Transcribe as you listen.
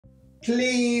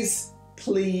Please,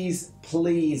 please,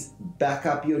 please back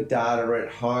up your data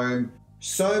at home.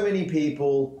 So many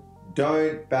people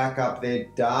don't back up their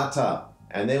data.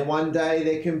 And then one day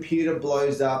their computer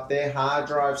blows up, their hard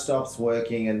drive stops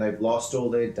working, and they've lost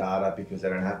all their data because they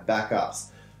don't have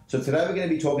backups. So today we're going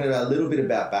to be talking about a little bit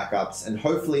about backups, and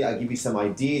hopefully I'll give you some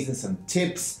ideas and some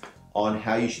tips on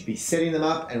how you should be setting them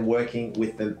up and working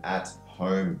with them at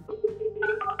home.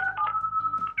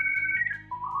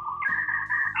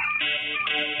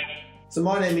 So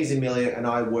my name is Emilio and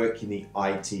I work in the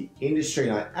IT industry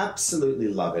and I absolutely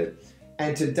love it.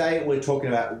 And today we're talking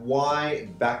about why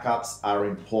backups are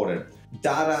important.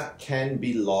 Data can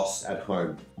be lost at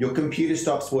home. Your computer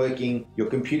stops working, your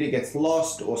computer gets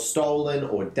lost or stolen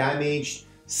or damaged,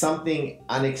 something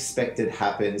unexpected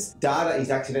happens, data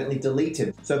is accidentally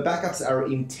deleted. So backups are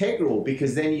integral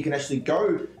because then you can actually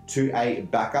go to a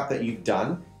backup that you've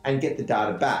done and get the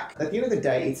data back. At the end of the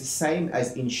day, it's the same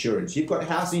as insurance. You've got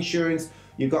house insurance,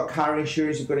 you've got car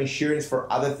insurance, you've got insurance for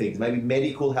other things, maybe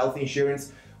medical health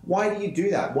insurance. Why do you do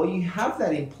that? Well, you have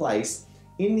that in place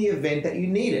in the event that you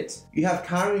need it. You have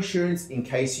car insurance in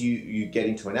case you get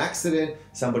into an accident,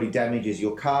 somebody damages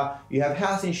your car. You have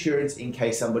house insurance in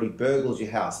case somebody burgles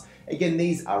your house. Again,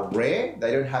 these are rare,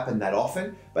 they don't happen that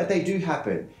often, but they do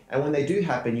happen. And when they do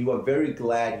happen, you are very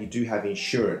glad you do have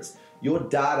insurance. Your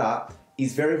data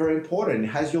is very, very important. It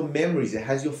has your memories, it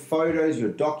has your photos,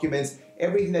 your documents,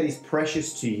 everything that is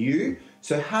precious to you.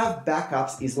 So have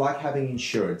backups is like having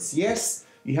insurance. Yes,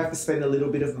 you have to spend a little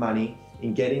bit of money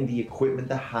in getting the equipment,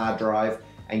 the hard drive,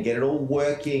 and get it all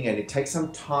working, and it takes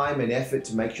some time and effort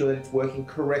to make sure that it's working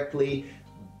correctly,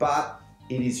 but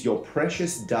it is your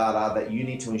precious data that you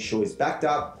need to ensure is backed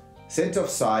up, sent off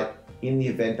site in the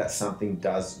event that something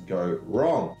does go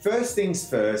wrong. First things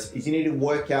first is you need to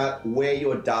work out where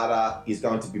your data is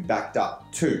going to be backed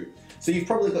up to. So you've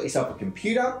probably got yourself a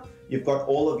computer, you've got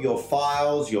all of your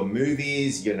files, your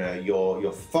movies,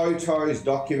 your photos,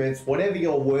 documents, whatever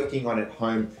you're working on at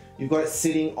home, you've got it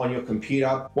sitting on your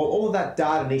computer. Well, all of that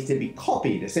data needs to be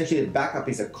copied. Essentially, the backup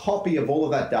is a copy of all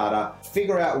of that data.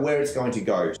 Figure out where it's going to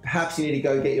go. Perhaps you need to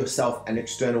go get yourself an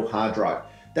external hard drive.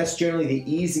 That's generally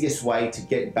the easiest way to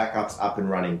get backups up and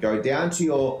running. Go down to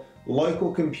your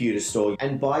local computer store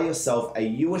and buy yourself a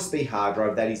USB hard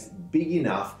drive that is big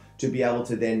enough to be able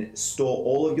to then store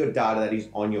all of your data that is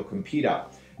on your computer.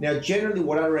 Now, generally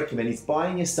what I recommend is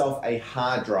buying yourself a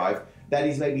hard drive that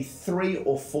is maybe 3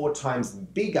 or 4 times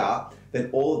bigger than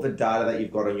all of the data that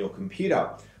you've got on your computer.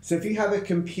 So if you have a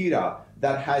computer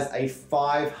that has a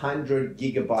 500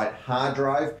 gigabyte hard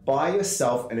drive, buy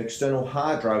yourself an external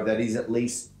hard drive that is at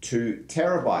least 2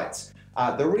 terabytes.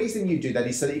 The reason you do that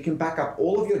is so that you can back up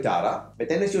all of your data, but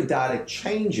then as your data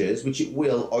changes, which it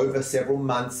will over several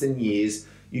months and years,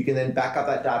 you can then back up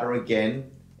that data again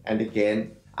and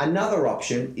again. Another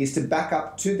option is to back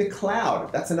up to the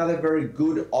cloud. That's another very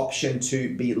good option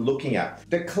to be looking at.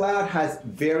 The cloud has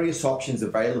various options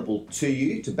available to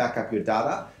you to back up your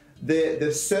data.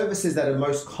 The services that are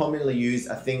most commonly used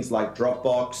are things like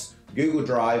Dropbox, Google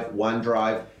Drive,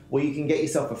 OneDrive, where you can get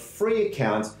yourself a free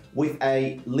account with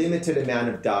a limited amount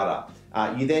of data.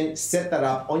 You then set that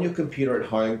up on your computer at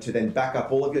home to then back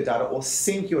up all of your data or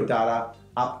sync your data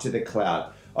up to the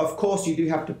cloud. Of course, you do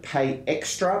have to pay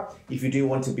extra if you do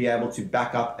want to be able to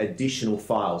back up additional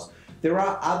files. There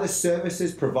are other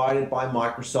services provided by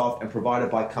Microsoft and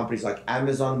provided by companies like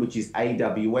Amazon, which is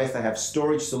AWS. They have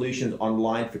storage solutions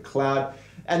online for cloud.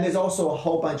 And there's also a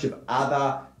whole bunch of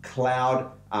other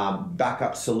cloud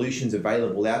backup solutions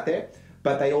available out there,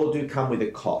 but they all do come with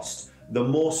a cost. The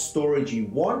more storage you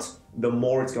want, the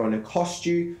more it's going to cost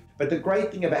you. But the great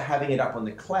thing about having it up on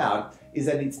the cloud is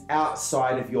that it's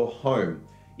outside of your home.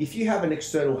 If you have an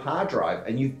external hard drive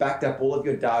and you've backed up all of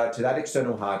your data to that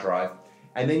external hard drive,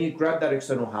 and then you grab that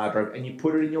external hard drive and you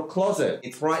put it in your closet,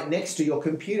 it's right next to your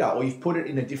computer, or you've put it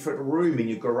in a different room in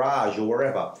your garage or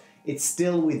wherever, it's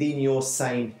still within your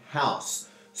same house.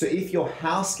 So if your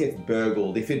house gets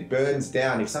burgled, if it burns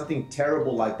down, if something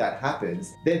terrible like that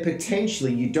happens, then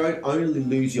potentially you don't only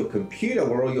lose your computer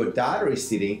where all your data is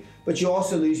sitting, but you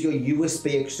also lose your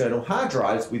USB external hard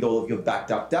drives with all of your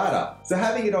backed up data. So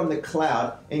having it on the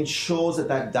cloud ensures that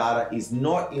that data is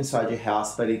not inside your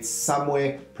house, but it's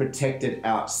somewhere protected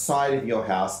outside of your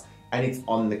house and it's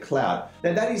on the cloud.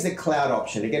 Now that is the cloud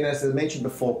option. Again, as I mentioned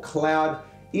before, cloud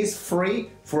is free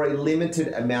for a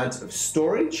limited amount of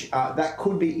storage. That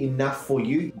could be enough for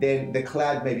you, then the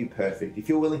cloud may be perfect. If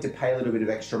you're willing to pay a little bit of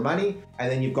extra money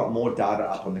and then you've got more data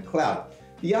up on the cloud.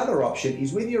 The other option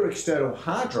is with your external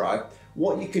hard drive,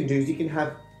 what you can do is you can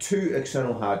have 2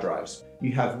 external hard drives.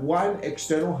 You have one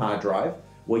external hard drive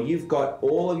where you've got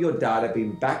all of your data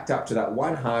being backed up to that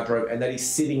one hard drive, and that is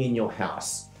sitting in your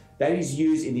house. That is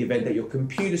used in the event that your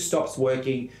computer stops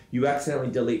working, you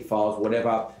accidentally delete files,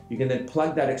 whatever. You can then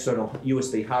plug that external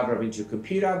USB hard drive into your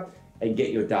computer and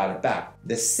get your data back.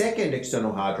 The second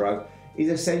external hard drive is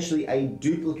essentially a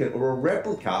duplicate or a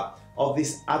replica of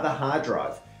this other hard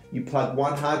drive. You plug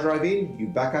one hard drive in, you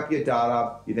back up your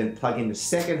data, you then plug in the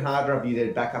second hard drive, you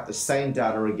then back up the same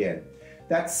data again.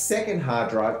 That second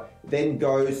hard drive then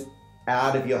goes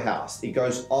out of your house. It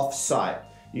goes off-site.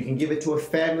 You can give it to a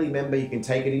family member, you can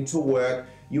take it into work.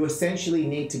 You essentially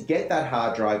need to get that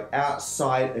hard drive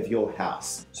outside of your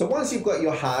house. So once you've got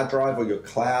your hard drive or your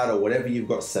cloud or whatever you've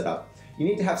got set up, you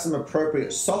need to have some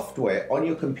appropriate software on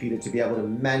your computer to be able to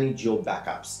manage your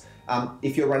backups.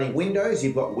 If you're running Windows,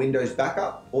 you've got Windows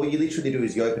Backup. All you literally do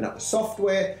is you open up the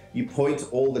software, you point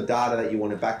all the data that you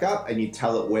want to back up, and you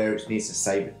tell it where it needs to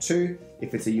save it to.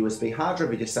 If it's a USB hard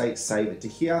drive, you just say save it to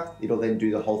here. It'll then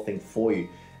do the whole thing for you.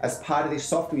 As part of this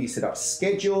software, you set up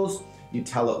schedules, you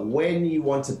tell it when you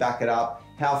want to back it up,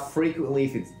 how frequently,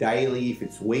 if it's daily, if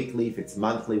it's weekly, if it's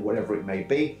monthly, whatever it may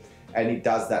be, and it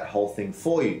does that whole thing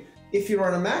for you. If you're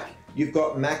on a Mac, you've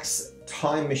got Mac's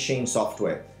Time Machine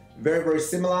software. Very, very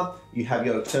similar. You have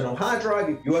your external hard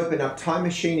drive, you open up Time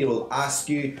Machine, it will ask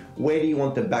you where do you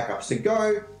want the backups to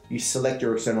go. You select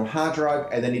your external hard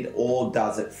drive, and then it all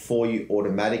does it for you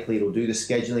automatically. It'll do the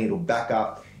scheduling, it'll back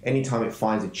up. Anytime it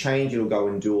finds a change, it'll go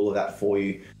and do all of that for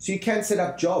you. So you can set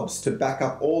up jobs to back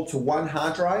up all to one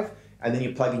hard drive, and then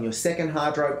you plug in your second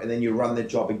hard drive, and then you run the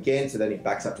job again, so then it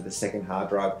backs up to the second hard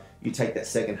drive. You take that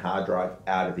second hard drive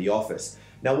out of the office.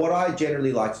 Now, what I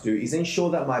generally like to do is ensure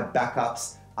that my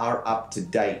backups are up to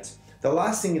date. The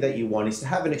last thing that you want is to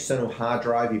have an external hard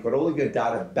drive, you've got all of your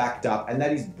data backed up, and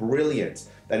that is brilliant.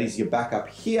 That is your backup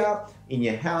here in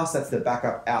your house, that's the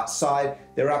backup outside,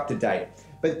 they're up to date.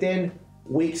 But then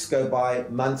weeks go by,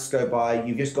 months go by,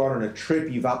 you've just gone on a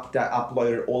trip, you've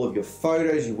uploaded all of your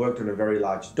photos, you've worked on a very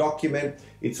large document,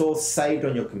 it's all saved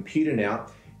on your computer now,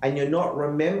 and you're not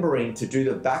remembering to do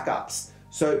the backups.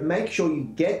 So make sure you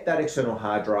get that external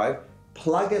hard drive,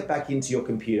 plug it back into your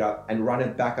computer and run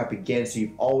it back up again so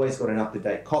you've always got an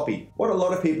up-to-date copy. What a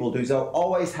lot of people do is they'll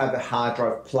always have a hard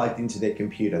drive plugged into their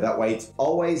computer. That way it's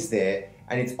always there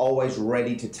and it's always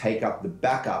ready to take up the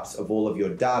backups of all of your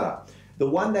data. The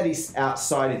one that is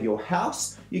outside of your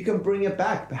house, you can bring it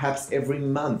back perhaps every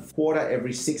month, quarter,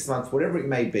 every 6 months, whatever it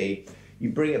may be. You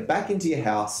bring it back into your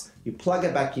house, you plug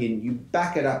it back in, you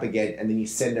back it up again, and then you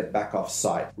send it back off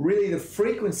site. Really, the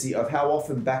frequency of how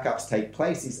often backups take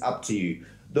place is up to you.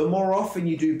 The more often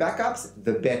you do backups,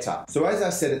 the better. So as I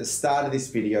said at the start of this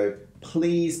video,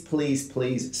 please, please,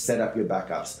 please set up your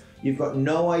backups. You've got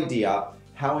no idea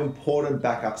how important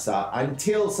backups are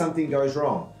until something goes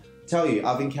wrong. I tell you,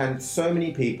 I've encountered so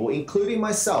many people, including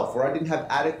myself, where I didn't have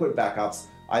adequate backups.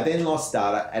 I then lost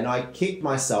data and I kicked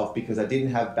myself because I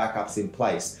didn't have backups in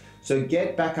place. So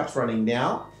get backups running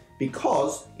now,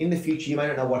 because in the future you may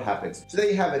not know what happens. So there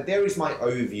you have it. There is my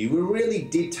overview. We really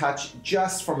did touch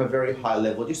just from a very high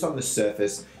level, just on the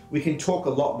surface. We can talk a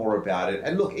lot more about it.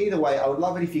 And look, either way, I would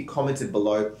love it if you commented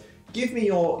below. Give me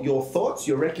your thoughts,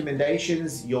 your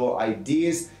recommendations, your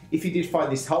ideas. If you did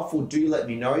find this helpful, do let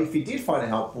me know. If you did find it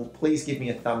helpful, please give me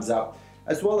a thumbs up.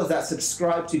 As well as that,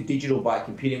 subscribe to Digital Byte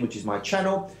Computing, which is my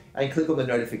channel, and click on the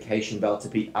notification bell to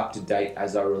be up to date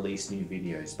as I release new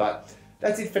videos. But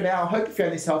that's it for now. I hope you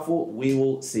found this helpful. We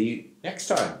will see you next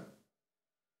time.